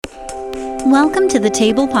Welcome to the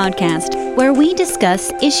Table Podcast, where we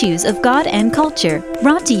discuss issues of God and culture,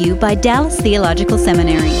 brought to you by Dallas Theological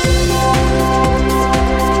Seminary.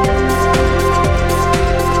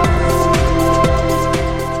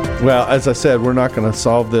 Well, as I said, we're not going to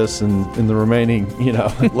solve this in the remaining,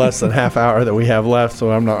 less than half hour that we have left. So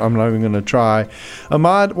I'm not even going to try.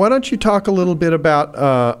 Ahmad, why don't you talk a little bit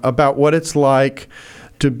about what it's like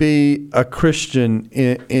to be a Christian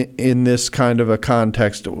in this kind of a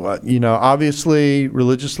context? Obviously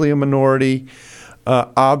religiously a minority,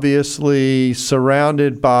 obviously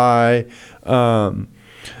surrounded by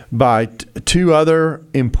two other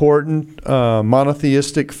important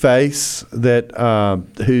monotheistic faiths that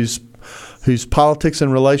whose politics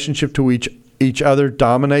and relationship to each other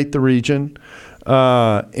dominate the region,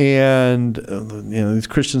 and these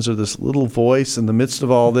Christians are this little voice in the midst of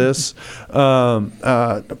all this.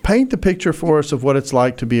 Paint the picture for us of what it's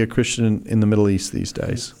like to be a Christian in the Middle East these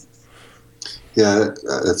days. Yeah,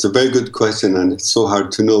 that's a very good question, and it's so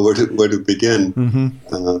hard to know where to begin.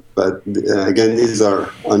 Mm-hmm. But again, these are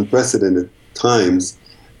unprecedented times.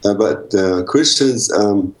 But Christians,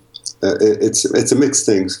 it's a mixed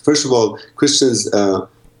thing. First of all, Christians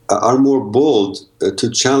are more bold to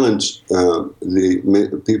challenge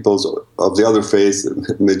the peoples of the other faiths,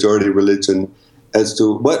 majority religion, as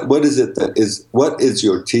to what is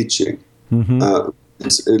your teaching. Mm-hmm.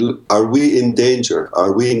 Are we in danger?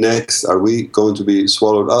 Are we next? Are we going to be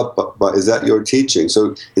swallowed up? But is that your teaching?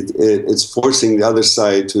 So it's forcing the other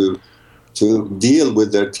side to deal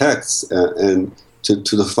with their texts and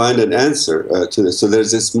to find an answer to this. So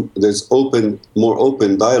there's more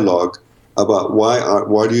open dialogue about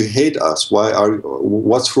why do you hate us?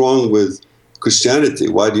 What's wrong with Christianity?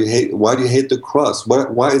 Why do you hate the cross?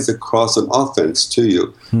 Why is the cross an offense to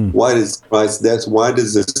you? Why is Christ's death? Why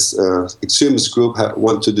does this extremist group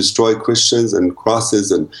want to destroy Christians and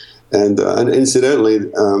crosses? And incidentally,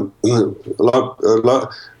 a lot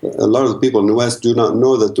of the people in the West do not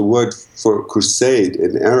know that the word for crusade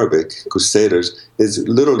in Arabic, crusaders, is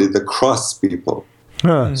literally the cross people.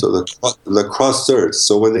 Huh. So the crossers.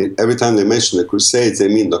 So every time they mention the Crusades, they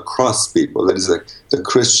mean the cross people. That is the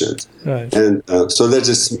Christians. Right. And so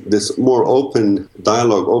there's this more open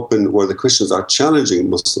dialogue, where the Christians are challenging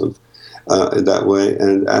Muslims in that way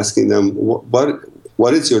and asking them,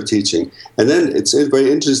 what is your teaching? And then it's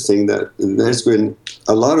very interesting that there's been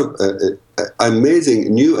a lot of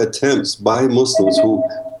amazing new attempts by Muslims who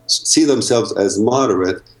see themselves as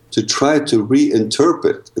moderate to try to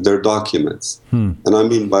reinterpret their documents. And I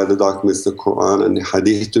mean by the documents, the Quran and the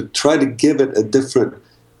Hadith, to try to give it a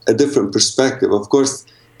different perspective. Of course,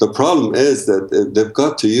 the problem is that they've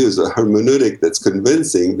got to use a hermeneutic that's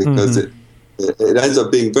convincing, because it ends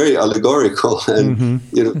up being very allegorical. And,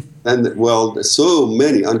 so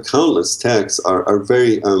many and countless texts are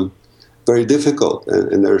very, very difficult,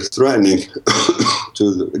 and they're threatening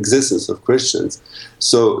to the existence of Christians.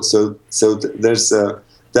 So there's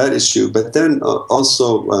that issue, but then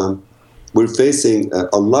also we're facing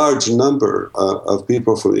a large number of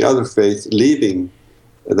people from the other faith leaving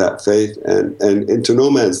that faith and into no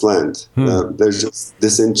man's land. They're just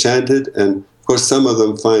disenchanted, and of course some of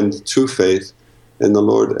them find true faith in the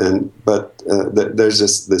Lord. But there's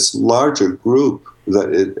just this larger group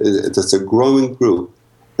that's a growing group,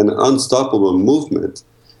 an unstoppable movement.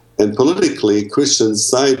 And politically, Christians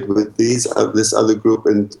side with this other group,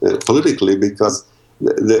 and politically because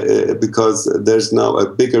there's now a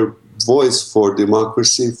bigger voice for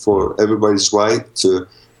democracy, for everybody's right to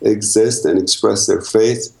exist and express their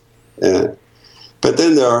faith. But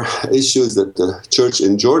then there are issues that the church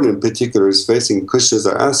in Jordan in particular is facing. Christians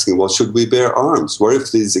are asking, well, should we bear arms? What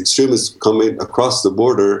if these extremists come in across the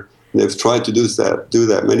border, and they've tried to do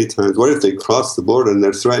that many times? What if they cross the border and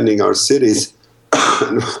they're threatening our cities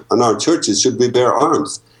and our churches? Should we bear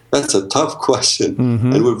arms? That's a tough question,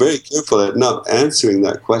 and we're very careful at not answering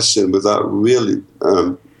that question without really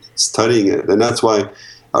studying it. And that's why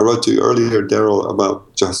I wrote to you earlier, Daryl,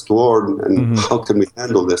 about just war and how can we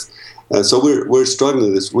handle this. So we're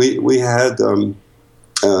struggling with this. We had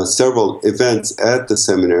several events at the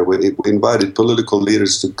seminary. We invited political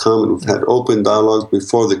leaders to come, and we've had open dialogues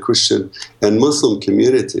before the Christian and Muslim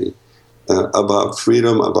community about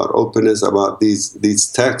freedom, about openness, about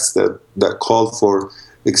these texts that call for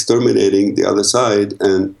exterminating the other side,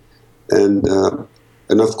 and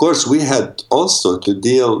of course we had also to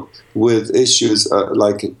deal with issues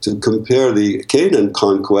like to compare the Canaan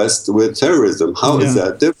conquest with terrorism. How is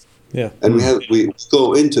that different? Yeah, and we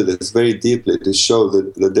go into this very deeply to show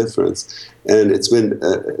the difference, and it's been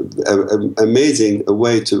an amazing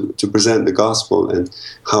way to present the gospel, and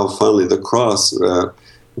how finally the cross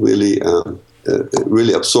really it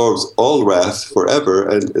really absorbs all wrath forever,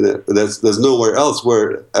 and there's nowhere else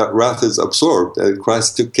where wrath is absorbed, and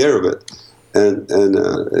Christ took care of it.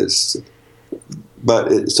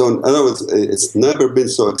 So in other words, it's never been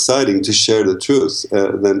so exciting to share the truth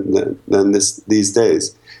than these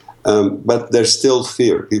days. But there's still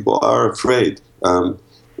fear. People are afraid.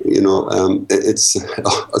 It's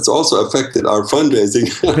also affected our fundraising.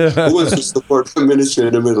 Who wants to support the ministry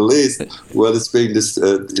in the Middle East while it's being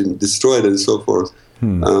destroyed and so forth?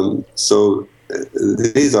 So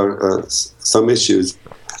these are some issues.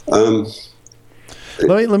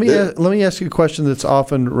 Let me ask you a question that's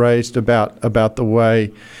often raised about the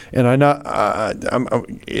way, and I know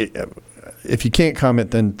if you can't comment,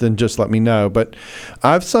 then just let me know. But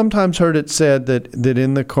I've sometimes heard it said that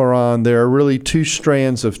in the Quran there are really two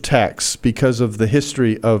strands of texts because of the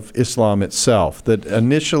history of Islam itself. That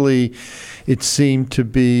initially it seemed to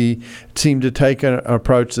take an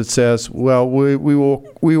approach that says, well, we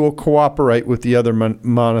will cooperate with the other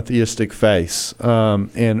monotheistic faiths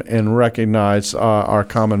and recognize our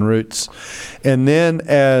common roots. And then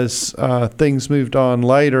as things moved on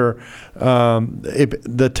later,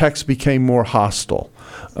 the text became more hostile.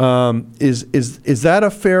 Is that a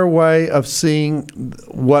fair way of seeing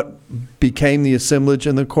what became the assemblage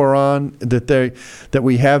in the Quran, that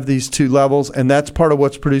we have these two levels, and that's part of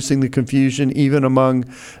what's producing the confusion even among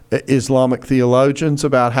Islamic theologians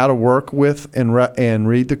about how to work with and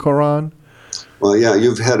read the Quran? Well, yeah,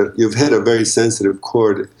 you've hit a very sensitive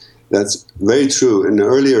chord. That's very true. In the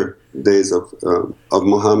earlier days of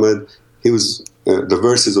Muhammad, he was the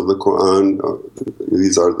verses of the Quran.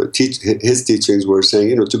 These are his teachings were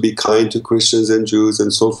saying, to be kind to Christians and Jews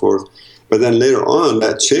and so forth. But then later on,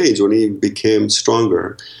 that changed when he became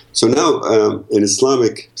stronger. So now, in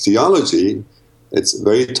Islamic theology, it's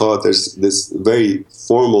very taught. There's this very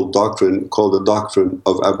formal doctrine called the doctrine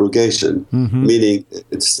of abrogation, meaning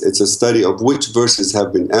it's a study of which verses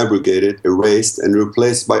have been abrogated, erased, and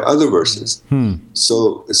replaced by other verses.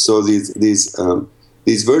 So these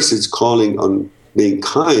verses calling on being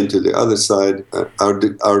kind to the other side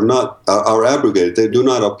are abrogated. They do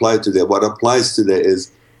not apply today. What applies today is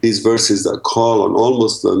these verses that call on all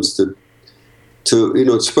Muslims to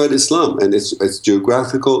spread Islam, and it's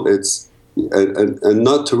geographical. And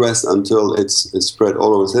not to rest until it's spread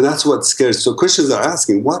all over. And that's what scares. So Christians are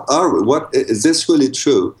asking, what are we? What is this really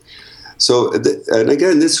true? So, and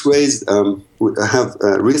again, this raised. I have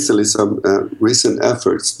recently some recent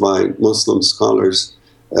efforts by Muslim scholars.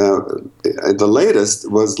 The latest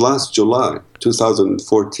was last July,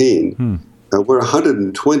 2014, where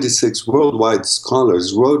 126 worldwide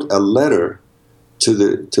scholars wrote a letter to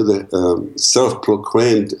the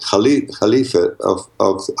self-proclaimed Khalifa of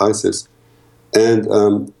ISIS, and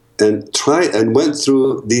went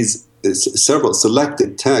through these several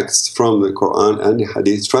selected texts from the Quran and the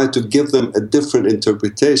Hadith, tried to give them a different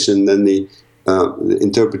interpretation than the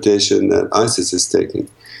interpretation that ISIS is taking.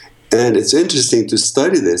 And it's interesting to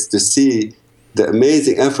study this, to see the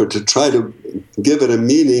amazing effort to try to give it a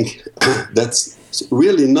meaning that's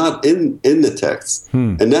really not in the text.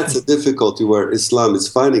 And that's the difficulty where Islam is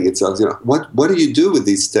finding itself. What do you do with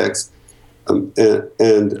these texts?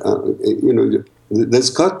 There's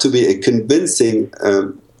got to be a convincing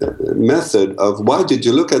method of why did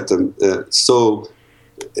you look at them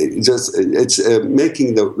it's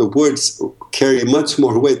making the words carry much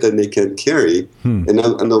more weight than they can carry. And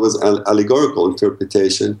there was an allegorical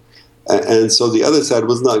interpretation. And so the other side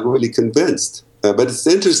was not really convinced. But it's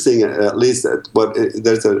interesting, at least, that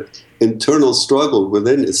there's an internal struggle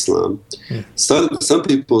within Islam. Some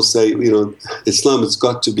people say, Islam has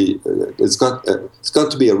got to be, it's got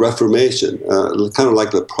to be a reformation, kind of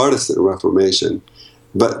like the Protestant Reformation.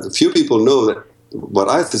 But few people know that what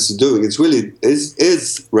ISIS is doing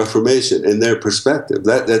is reformation in their perspective.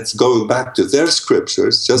 That's going back to their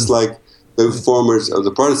scriptures, just like the reformers,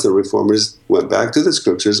 the Protestant reformers, went back to the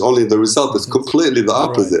scriptures. Only the result is completely the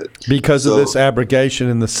opposite because of this abrogation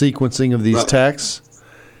and the sequencing of these texts.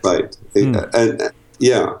 Right, and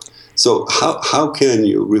So how can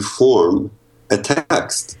you reform a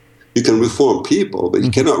text? You can reform people, but you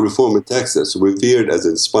cannot reform a text that's revered as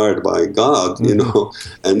inspired by God,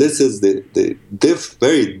 And this is the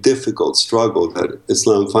very difficult struggle that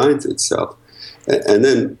Islam finds itself. And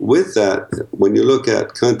then with that, when you look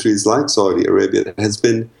at countries like Saudi Arabia that has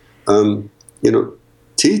been,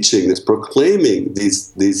 teaching this, proclaiming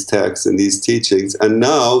these texts and these teachings, and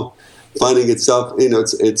now finding itself,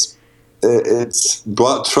 it's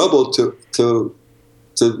brought trouble to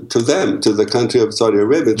them, to the country of Saudi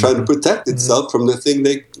Arabia, trying to protect itself from the thing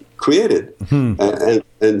they created.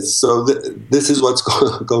 And so this is what's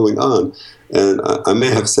going on. And I may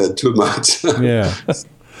have said too much. Yeah.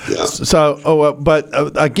 Yeah. So, but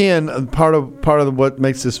again, part of what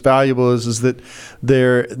makes this valuable is that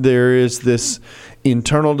there is this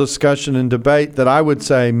internal discussion and debate that I would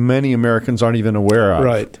say many Americans aren't even aware of.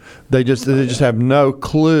 Right. They just have no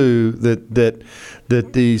clue that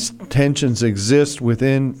these tensions exist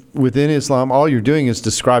within Islam. All you're doing is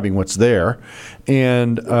describing what's there,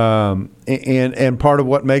 and part of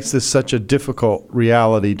what makes this such a difficult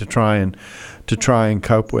reality to try and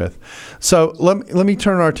cope with. So let me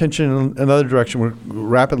turn our attention in another direction. We're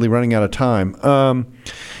rapidly running out of time.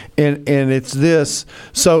 And it's this.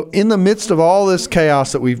 So in the midst of all this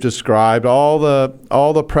chaos that we've described, all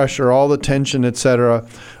the pressure, all the tension, et cetera,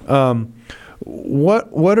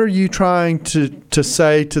 what are you trying to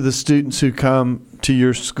say to the students who come to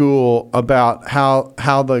your school about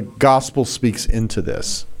how the gospel speaks into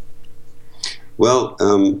this? Well,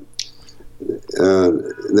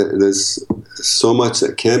 there's so much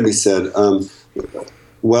that can be said.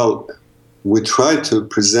 We try to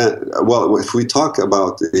present, if we talk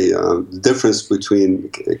about the difference between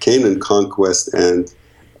Canaan conquest and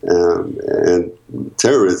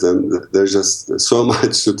terrorism, there's just so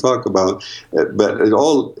much to talk about, but it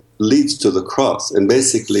all leads to the cross. And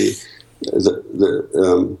basically,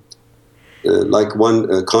 like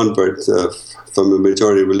one convert from a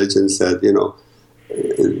majority religion said,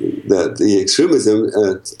 that the extremism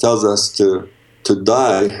tells us to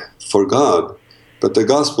die for God, but the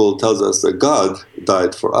gospel tells us that God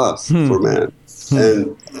died for us, for man,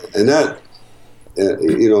 and that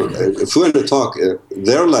if we're going to talk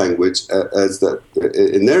their language as that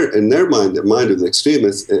in their mind, the mind of the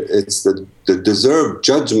extremists, it's the deserved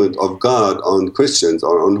judgment of God on Christians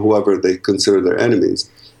or on whoever they consider their enemies.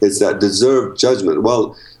 It's that deserved judgment.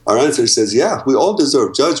 Well, our answer says, yeah, we all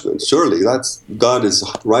deserve judgment. Surely, God is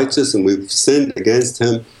righteous and we've sinned against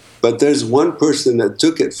him. But there's one person that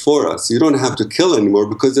took it for us. You don't have to kill anymore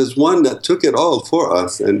because there's one that took it all for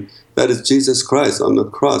us, and that is Jesus Christ on the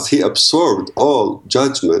cross. He absorbed all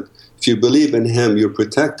judgment. If you believe in him, you're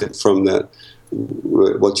protected from that,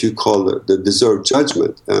 what you call the deserved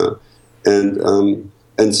judgment. And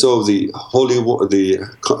so the holy war,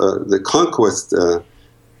 the conquest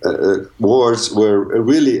wars were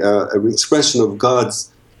really an expression of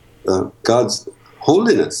God's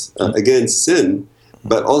holiness against sin.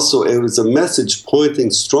 But also it was a message pointing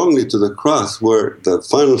strongly to the cross where the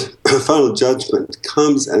final judgment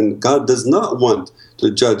comes, and God does not want to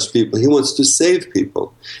judge people. He wants to save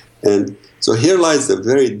people. And so here lies the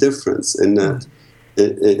very difference in that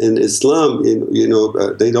in Islam,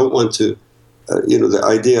 they don't want to, the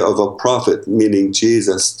idea of a prophet, meaning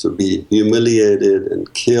Jesus, to be humiliated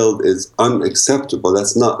and killed is unacceptable.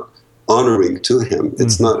 That's not honoring to him.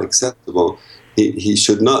 It's not acceptable. He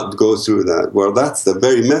should not go through that. Well, that's the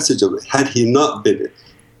very message of it. Had he not been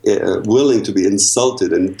willing to be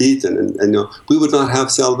insulted and beaten, and we would not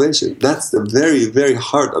have salvation. That's the very, very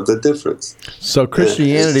heart of the difference. So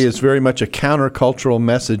Christianity is very much a countercultural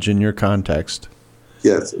message in your context.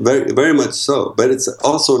 Yes, very, very much so. But it's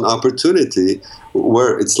also an opportunity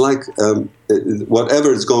where it's like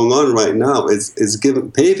whatever is going on right now is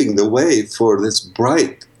paving the way for this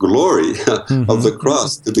bright glory of the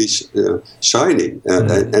cross to be shining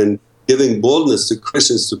and giving boldness to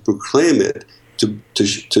Christians to proclaim it,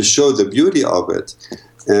 to show the beauty of it.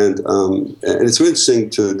 And it's really interesting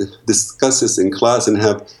to discuss this in class and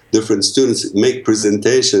have different students make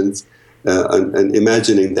presentations and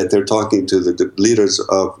imagining that they're talking to the leaders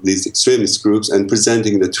of these extremist groups and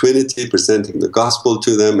presenting the Trinity, presenting the gospel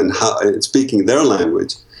to them and speaking their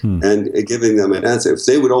language and giving them an answer. If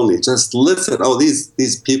they would only just listen,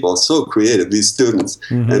 these people are so creative, these students,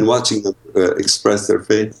 and watching them express their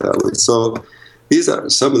faith that way. So these are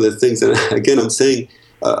some of the things, and again, I'm saying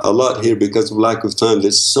a lot here because of lack of time.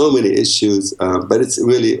 There's so many issues, but it's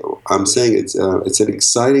really, I'm saying it's an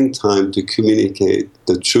exciting time to communicate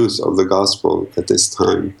the truth of the gospel at this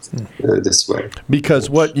time, this way. Because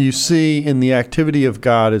what you see in the activity of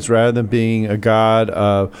God is, rather than being a God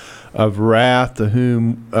of wrath, to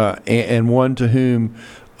whom and one to whom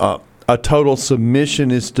a total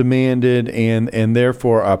submission is demanded, and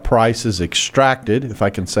therefore a price is extracted, if I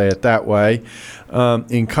can say it that way.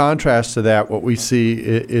 In contrast to that, what we see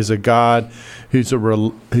is a God who's a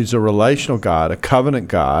relational God, a covenant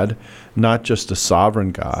God, not just a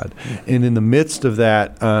sovereign God. And in the midst of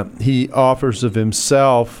that, he offers of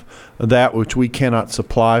himself that which we cannot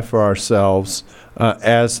supply for ourselves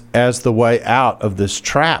as the way out of this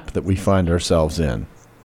trap that we find ourselves in.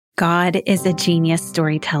 God is a genius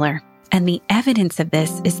storyteller, and the evidence of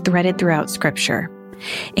this is threaded throughout Scripture.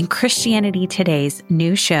 In Christianity Today's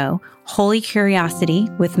new show, Holy Curiosity,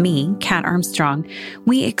 with me, Kat Armstrong,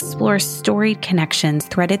 we explore storied connections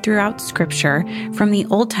threaded throughout Scripture from the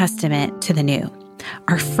Old Testament to the New.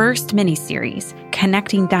 Our first mini-series,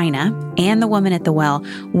 Connecting Dinah and the Woman at the Well,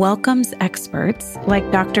 welcomes experts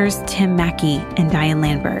like Doctors Tim Mackie and Diane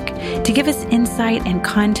Landberg to give us insight and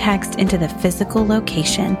context into the physical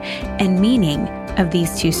location and meaning of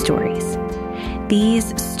these two stories.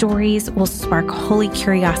 These stories will spark holy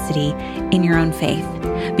curiosity in your own faith,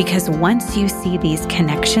 because once you see these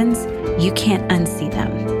connections, you can't unsee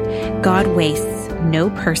them. God wastes no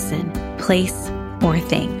person, place, or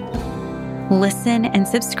thing. Listen and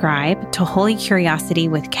subscribe to Holy Curiosity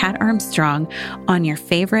with Kat Armstrong on your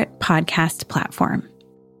favorite podcast platform.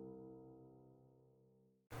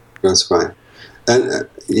 That's right. And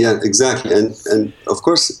yeah, exactly. And of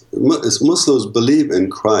course, Muslims believe in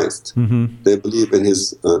Christ. Mm-hmm. They believe in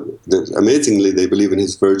his, amazingly, they believe in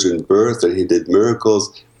his virgin birth, that he did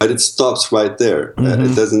miracles, but it stops right there. Mm-hmm.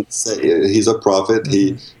 It doesn't say he's a prophet. Mm-hmm.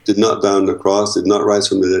 He did not die on the cross, did not rise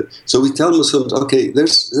from the dead. So we tell Muslims, okay,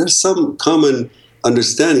 there's some common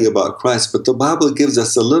understanding about Christ, but the Bible gives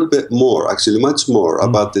us a little bit more, actually much more, mm-hmm.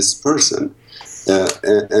 about this person.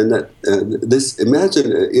 And that this,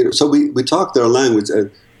 imagine, so we talk their language.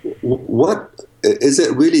 What is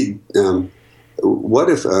it really? What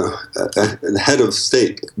if a head of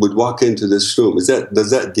state would walk into this room? Does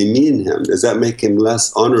that demean him? Does that make him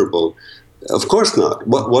less honorable? Of course not.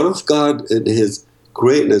 What if God, in His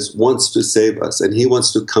greatness, wants to save us, and He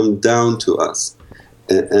wants to come down to us?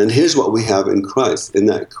 And here's what we have in Christ: in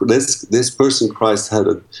that this person, Christ, had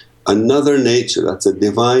another nature, that's a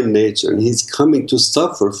divine nature, and He's coming to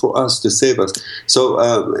suffer for us, to save us. So,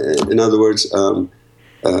 in other words,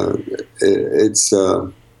 it's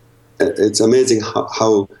amazing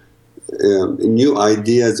how new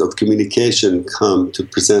ideas of communication come to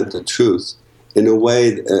present the truth in a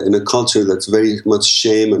way, in a culture that's very much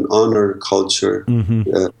shame and honor culture,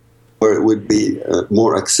 mm-hmm. Where it would be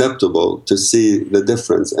more acceptable to see the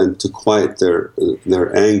difference and to quiet their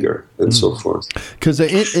anger and so forth. Because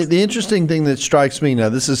the interesting thing that strikes me now,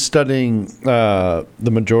 this is studying the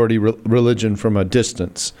majority religion from a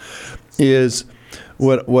distance, is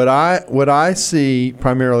what I see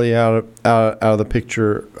primarily out of the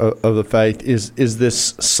picture of the faith is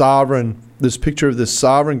this picture of this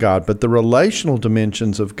sovereign God, but the relational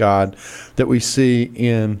dimensions of God that we see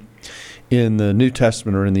in the New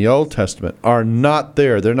Testament or in the Old Testament are not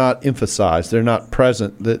there. They're not emphasized. They're not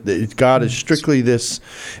present. God is strictly this.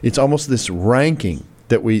 It's almost this ranking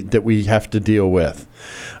that we have to deal with.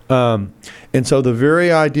 And so the very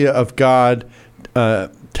idea of God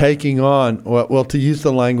taking on, well, to use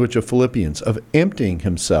the language of Philippians, of emptying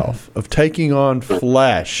Himself, of taking on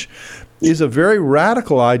flesh, is a very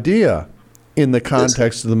radical idea in the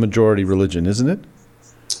context of the majority religion, isn't it?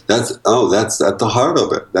 That's at the heart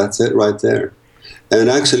of it. That's it right there. And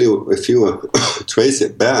actually, if you trace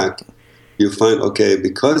it back, you find, okay,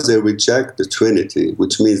 because they reject the Trinity,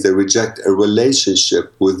 which means they reject a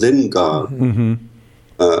relationship within God. Mm-hmm.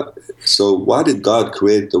 So why did God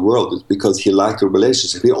create the world? It's because He lacked a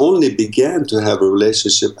relationship. He only began to have a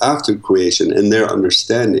relationship after creation in their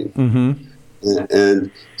understanding. Mm-hmm.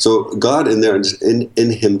 And so God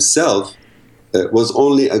in Himself was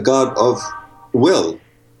only a God of will.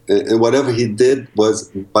 And whatever He did was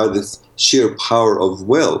by this sheer power of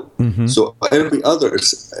will. Mm-hmm. So every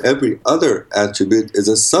other attribute is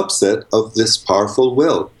a subset of this powerful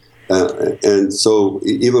will. And so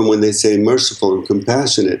even when they say merciful and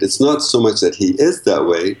compassionate, it's not so much that He is that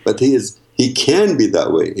way, but He can be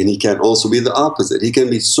that way, and He can also be the opposite. He can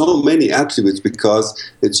be so many attributes because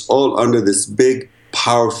it's all under this big,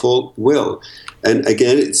 powerful will. And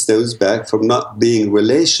again, it stems back from not being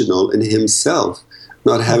relational in Himself,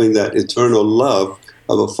 not having that eternal love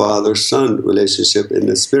of a father-son relationship in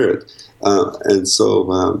the Spirit.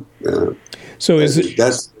 So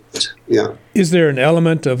is there an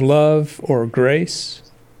element of love or grace?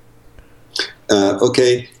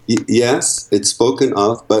 Yes, it's spoken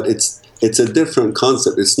of, but it's a different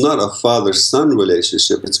concept. It's not a father-son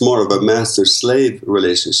relationship. It's more of a master-slave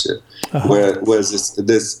relationship, whereas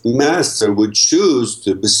this master would choose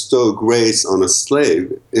to bestow grace on a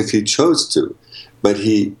slave if he chose to. But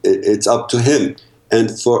it's up to him.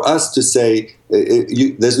 And for us to say,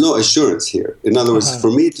 there's no assurance here. In other words,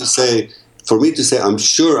 for me to say, I'm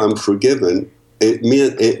sure I'm forgiven, it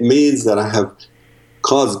means that I have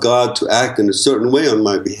caused God to act in a certain way on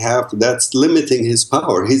my behalf. That's limiting His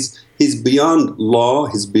power. He's beyond law.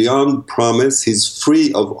 He's beyond promise. He's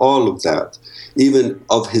free of all of that, even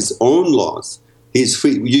of His own laws. He's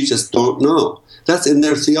free. You just don't know. That's in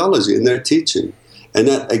their theology, in their teaching. And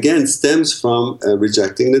that, again, stems from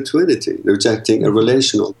rejecting the Trinity, rejecting a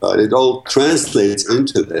relational God. It all translates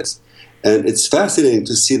into this. And it's fascinating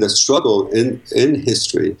to see the struggle in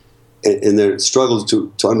history, in their struggles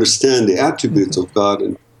to understand the attributes of God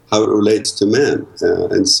and how it relates to man.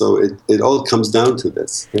 And so it all comes down to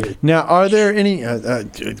this. Now, are there any,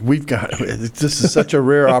 this is such a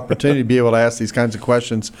rare opportunity to be able to ask these kinds of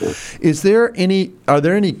questions. Are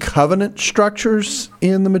there any covenant structures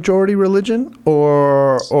in the majority religion,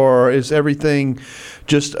 or is everything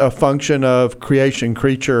just a function of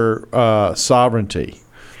creature sovereignty?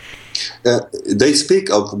 They speak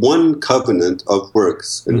of one covenant of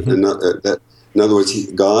works. In other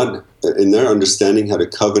words, God, in their understanding, had a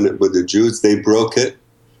covenant with the Jews. They broke it.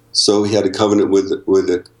 So he had a covenant with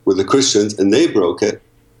the Christians, and they broke it.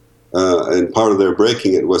 And part of their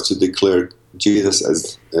breaking it was to declare Jesus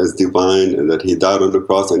as divine, and that he died on the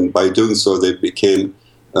cross. And by doing so, they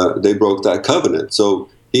broke that covenant. So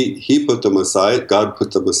he put them aside. God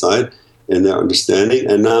put them aside in their understanding.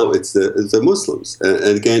 And now it's the Muslims.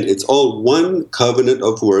 And again, it's all one covenant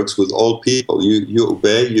of works with all people. You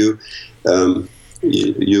obey, you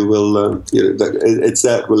will, it's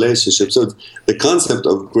that relationship. So the concept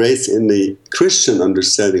of grace in the Christian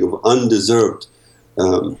understanding of undeserved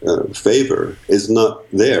favor is not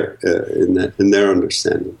there in their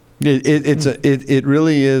understanding. It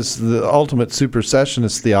really is the ultimate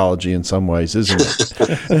supersessionist theology in some ways, isn't it?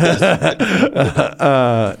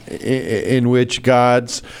 In which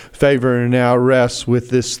God's favor now rests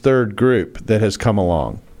with this third group that has come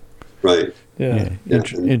along. Right. Yeah.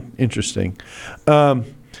 Interesting.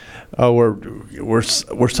 We're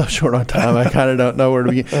so short on time. I kind of don't know where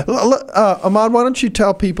to begin. Ahmad, why don't you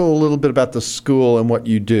tell people a little bit about the school and what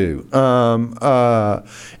you do, and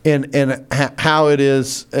how it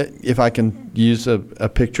is. If I can use a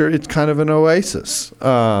picture, it's kind of an oasis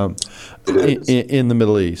in the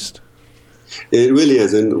Middle East. It really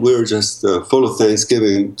is, and we're just full of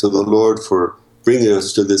thanksgiving to the Lord for bringing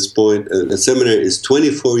us to this point. The seminary is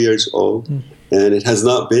 24 years old, and it has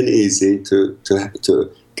not been easy to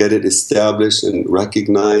get it established and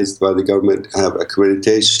recognized by the government, have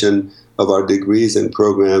accreditation of our degrees and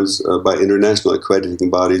programs by international accrediting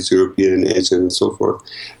bodies, European and Asian and so forth.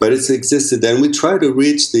 But it's existed, and we try to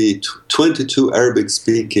reach the 22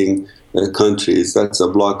 Arabic-speaking countries. That's a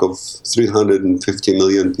block of 350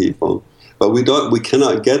 million people. But we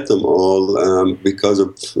cannot get them all because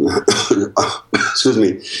of, excuse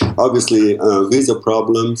me, obviously visa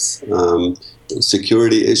problems,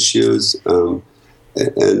 security issues,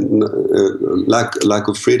 and lack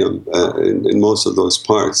of freedom in most of those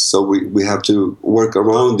parts. So we have to work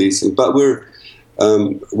around these things. But we're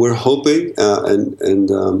hoping,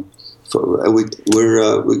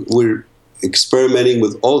 we're experimenting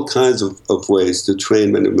with all kinds of ways to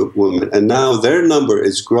train men and women. And now their number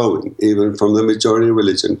is growing, even from the majority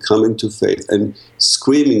religion, coming to faith and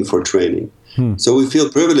screaming for training. So we feel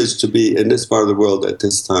privileged to be in this part of the world at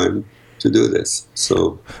this time to do this.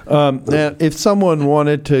 So, now, if someone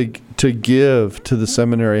wanted to give to the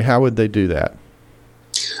seminary, how would they do that?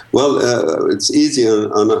 Well, it's easy. We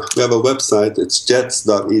have a website. It's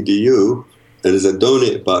jets.edu, and there's a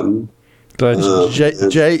donate button.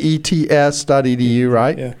 jets.edu,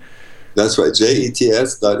 right? Yeah. That's right,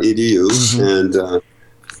 jets.edu,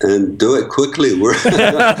 and do it quickly.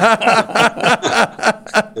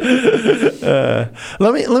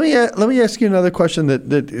 Let me ask you another question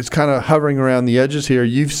that is kind of hovering around the edges here.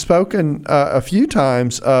 You've spoken a few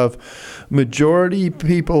times of majority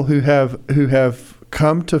people who have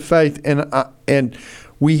come to faith, and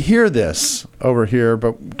we hear this over here,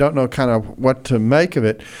 but don't know kind of what to make of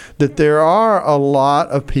it, that there are a lot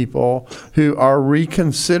of people who are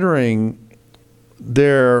reconsidering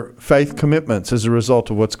their faith commitments as a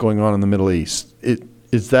result of what's going on in the Middle East.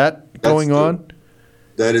 Is that going on?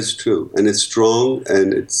 That is true, and it's strong,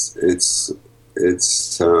 and it's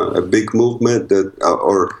a big movement that,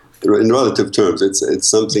 or in relative terms, it's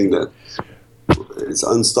something that it's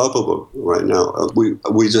unstoppable right now.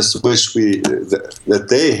 We just wish that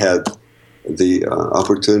they had the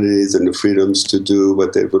opportunities and the freedoms to do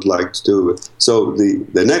what they would like to do. So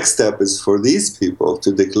the next step is for these people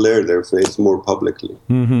to declare their faith more publicly.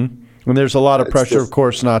 Mm-hmm. And there's a lot of pressure, of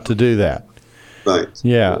course, not to do that. Right.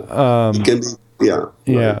 Yeah. It can be. Yeah.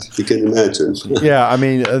 Yeah. Right. You can imagine. Yeah. I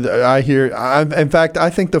mean, in fact, I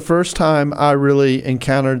think the first time I really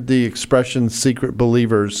encountered the expression "secret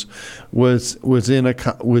believers" was in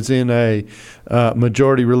a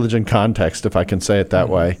majority religion context, if I can say it that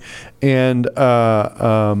way, and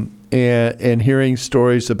hearing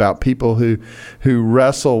stories about people who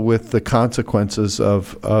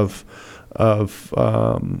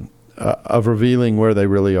of revealing where they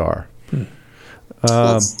really are.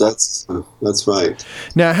 That's right.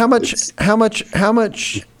 Now, how much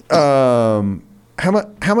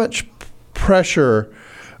pressure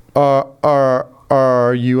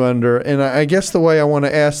are you under? And I guess the way I want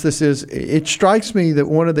to ask this is, it strikes me that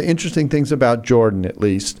one of the interesting things about Jordan, at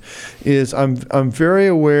least, is I'm very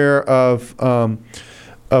aware of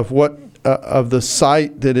the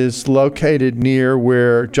site that is located near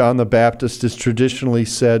where John the Baptist is traditionally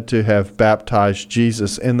said to have baptized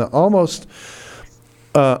Jesus, and the almost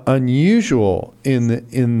unusual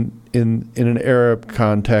in an Arab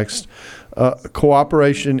context,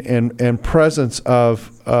 cooperation and presence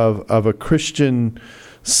of a Christian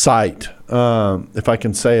site, if I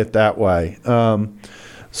can say it that way.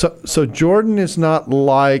 So Jordan is not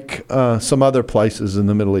like some other places in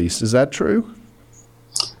the Middle East. Is that true?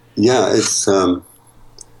 Yeah, it's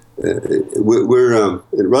we're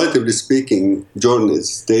relatively speaking, Jordan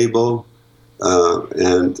is stable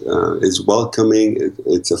and is welcoming.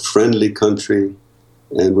 It's a friendly country,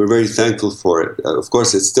 and we're very thankful for it. Of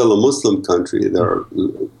course, it's still a Muslim country. There are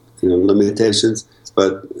limitations,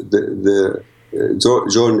 but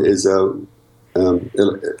Jordan is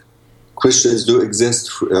Christians do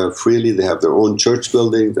exist freely. They have their own church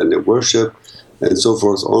buildings and they worship and so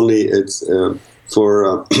forth. Only it's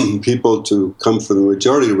for people to come from the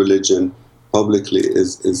majority religion publicly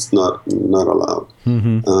is not allowed.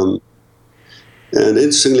 Mm-hmm. And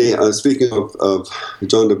interestingly, speaking of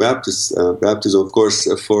John the Baptist baptism, of course,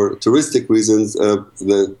 for touristic reasons,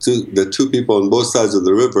 the two people on both sides of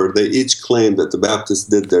the river, they each claim that the Baptist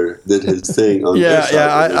did his thing. On their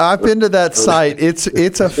side. I've been to that site.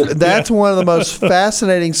 That's one of the most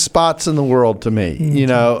fascinating spots in the world to me. You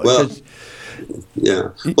know. Well,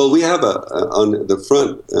 yeah. Well, we have on the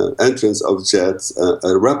front entrance of Jet's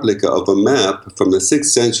a replica of a map from the 6th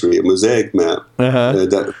century, a mosaic map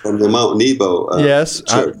that from the Mount Nebo. Yes,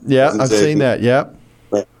 I've seen that. Yep.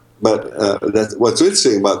 But what's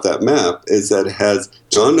interesting about that map is that it has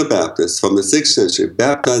John the Baptist from the 6th century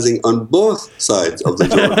baptizing on both sides of the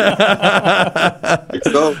Jordan.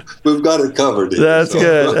 So we've got it covered. That's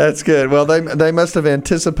good. That's good. Well, they must have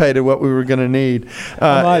anticipated what we were going to need. Can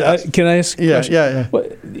I ask a question? Yeah.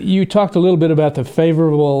 You talked a little bit about the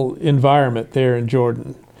favorable environment there in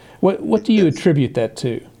Jordan. What do you attribute that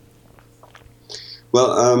to?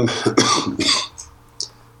 Well,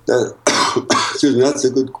 excuse me, that's a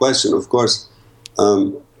good question. Of course,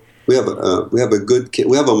 we have a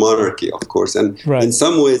monarchy, of course, and in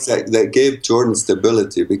some ways that gave Jordan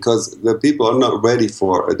stability because the people are not ready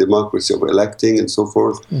for a democracy of electing and so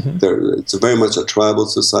forth. Mm-hmm. It's very much a tribal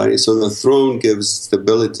society, so the throne gives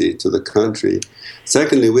stability to the country.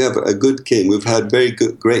 Secondly, we have a good king. We've had very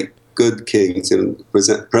good kings, and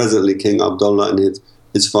presently King Abdullah and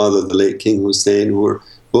his father, the late King Hussein, who were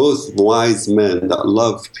both wise men that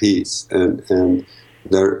love peace, and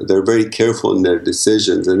they're very careful in their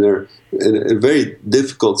decisions, and they're in a very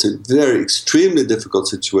extremely difficult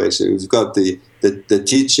situation. You've got the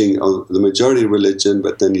teaching of the majority religion,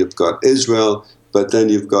 but then you've got Israel, but then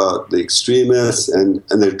you've got the extremists, and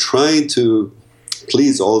they're trying to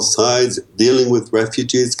please all sides, dealing with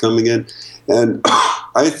refugees coming in, and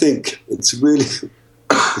I think it's really,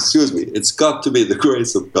 it's got to be the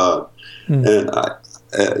grace of God, and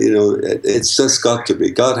it's just got to be.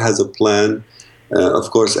 God has a plan.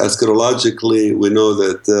 Of course, eschatologically, we know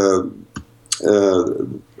that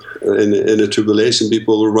in a tribulation,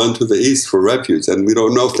 people will run to the east for refuge, and we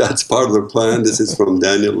don't know if that's part of the plan. This is from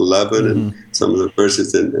Daniel 11 and some of the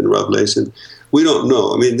verses in Revelation. We don't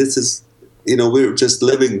know. I mean, this is, we're just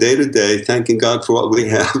living day to day, thanking God for what we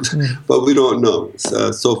have, but we don't know.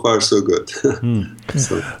 So far, so good.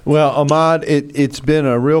 Well, Ahmad, it's been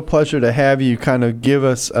a real pleasure to have you kind of give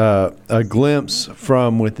us a glimpse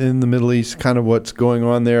from within the Middle East, kind of what's going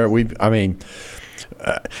on there.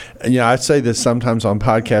 I say this sometimes on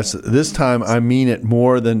podcasts. This time, I mean it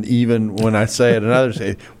more than even when I say it another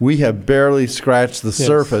day. We have barely scratched the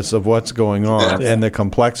surface of what's going on and the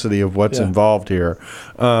complexity of what's involved here.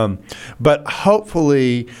 But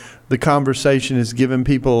hopefully, the conversation has given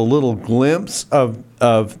people a little glimpse of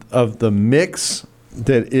the mix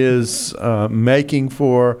that is making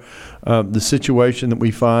for the situation that we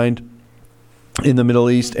find in the Middle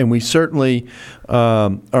East, and we certainly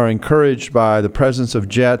are encouraged by the presence of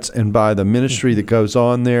Jets and by the ministry that goes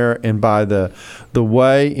on there, and by the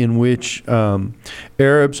way in which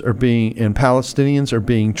Arabs are being and Palestinians are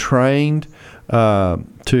being trained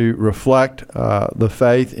to reflect the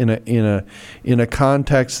faith in a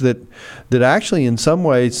context that actually in some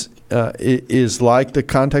ways is like the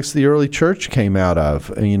context the early church came out of,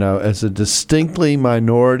 as a distinctly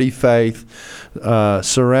minority faith,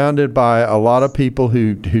 surrounded by a lot of people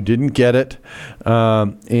who didn't get it,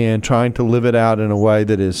 and trying to live it out in a way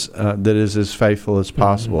that is as faithful as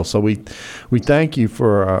possible. So we thank you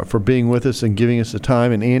for being with us and giving us the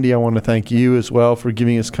time. And Andy, I want to thank you as well for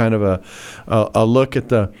giving us kind of a look at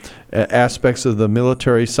the aspects of the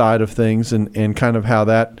military side of things and kind of how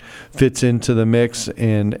that fits into the mix,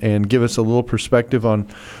 and give us a little perspective on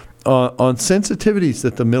sensitivities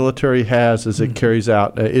that the military has as it carries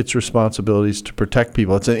out its responsibilities to protect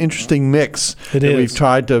people. It's an interesting mix we've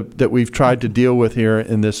tried to deal with here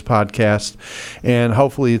in this podcast, and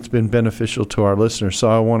hopefully it's been beneficial to our listeners. So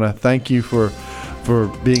I want to thank you for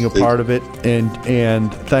being a part of it,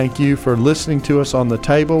 and thank you for listening to us on The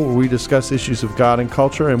Table, where we discuss issues of God and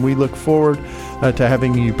culture, and we look forward to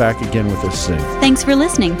having you back again with us soon. Thanks for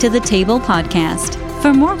listening to The Table Podcast.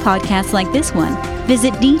 For more podcasts like this one,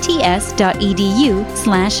 visit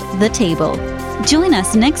dts.edu/thetable. Join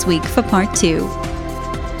us next week for part 2.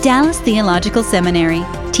 Dallas Theological Seminary.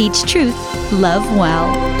 Teach truth, love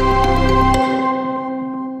well.